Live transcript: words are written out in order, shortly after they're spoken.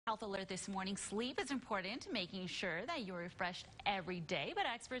Health alert this morning. Sleep is important, making sure that you're refreshed every day. But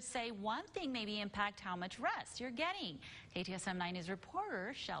experts say one thing maybe impact how much rest you're getting. KTSM 9 News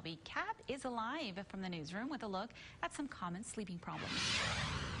reporter Shelby Cap is live from the newsroom with a look at some common sleeping problems.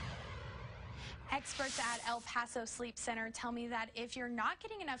 Experts at El Paso Sleep Center tell me that if you're not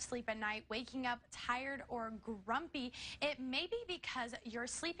getting enough sleep at night, waking up tired or grumpy, it may be because your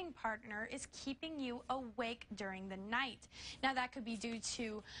sleeping partner is keeping you awake during the night. Now, that could be due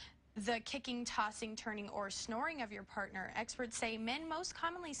to the kicking, tossing, turning, or snoring of your partner. Experts say men most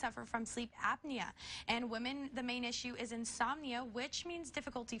commonly suffer from sleep apnea, and women, the main issue is insomnia, which means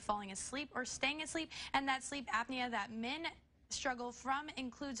difficulty falling asleep or staying asleep, and that sleep apnea that men struggle from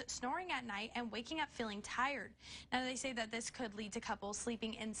includes snoring at night and waking up feeling tired. Now, they say that this could lead to couples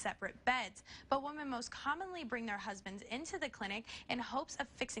sleeping in separate beds, but women most commonly bring their husbands into the clinic in hopes of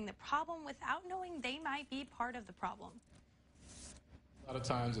fixing the problem without knowing they might be part of the problem. A lot of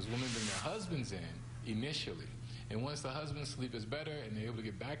times as women bring their husbands in initially, and once the husband's sleep is better and they're able to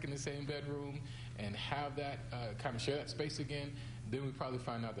get back in the same bedroom and have that kind of share that space again, then we probably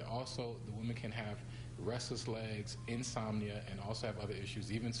find out that also the women can have restless legs, insomnia, and also have other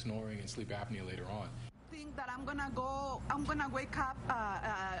issues, even snoring and sleep apnea later on. I think that I'm gonna wake up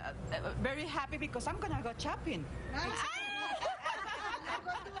very happy because I'm gonna go shopping.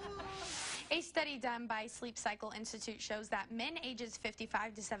 A study done by Sleep Cycle Institute shows that men ages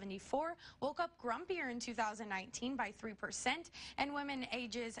 55 to 74 woke up grumpier in 2019 by 3%, and women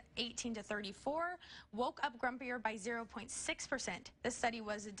ages 18 to 34 woke up grumpier by 0.6%. The study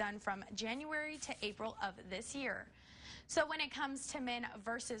was done from January to April of this year. So when it comes to men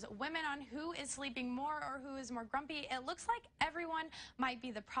versus women on who is sleeping more or who is more grumpy, it looks like everyone might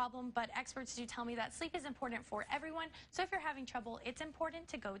be the problem, but experts do tell me that sleep is important for everyone. So if you're having trouble, it's important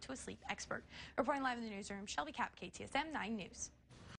to go to a sleep expert. Reporting live in the newsroom, Shelby Cap, KTSM 9 News.